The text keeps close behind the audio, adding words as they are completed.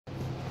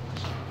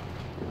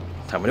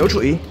Terminal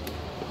 3.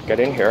 Get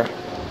in here.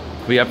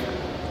 We have...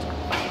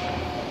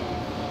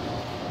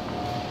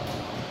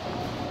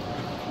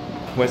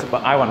 Where's the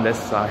I want this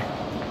side.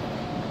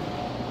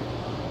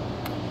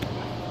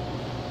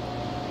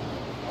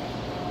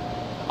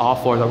 All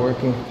fours are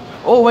working.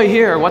 Oh, wait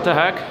here, what the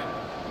heck?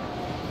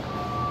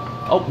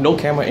 Oh, no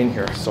camera in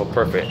here, so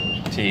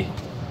perfect. T.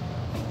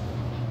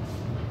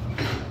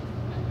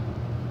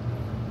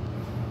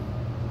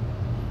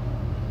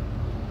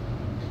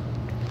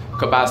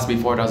 Capacity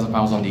 4,000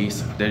 pounds on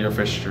these. They're your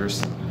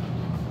fixtures.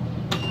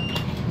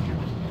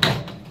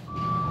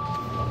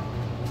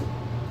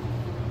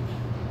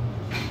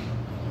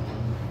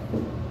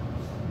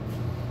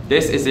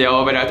 This is the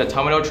elevator at the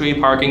Terminal 3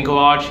 parking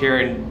garage here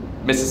in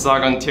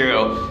Mississauga,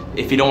 Ontario.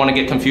 If you don't want to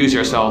get confused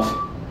yourself.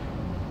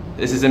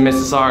 This is in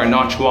Mississauga,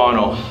 not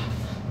Toronto.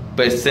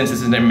 But since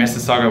this is in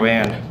Mississauga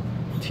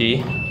ON.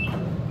 T.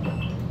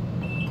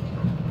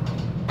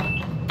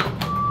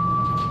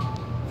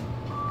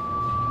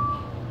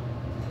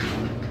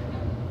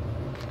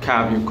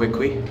 Cab you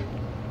quickly.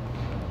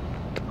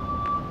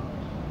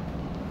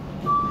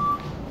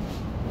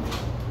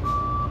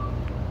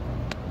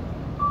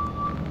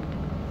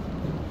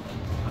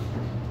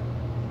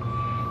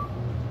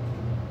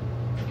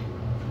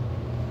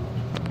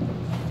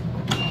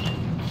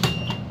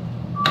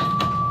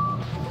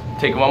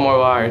 Take one more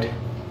ride.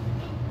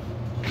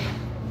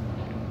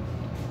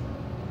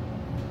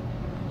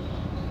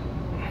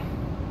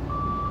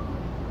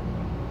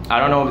 I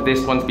don't know if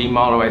this one's being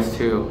modelized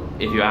too,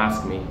 if you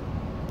ask me.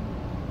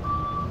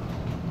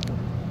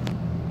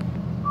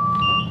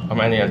 I'm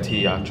running a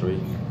T actually.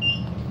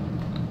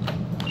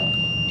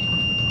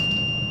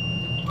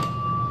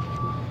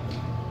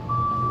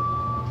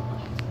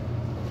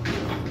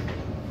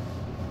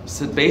 It's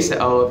the basic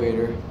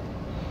elevator.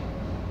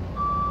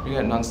 You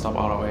get non-stop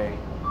all the way.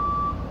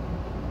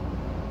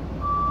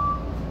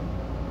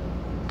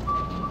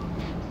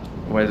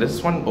 When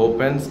this one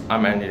opens,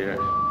 I'm ending it.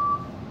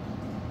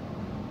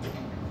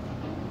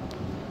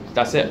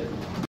 That's it.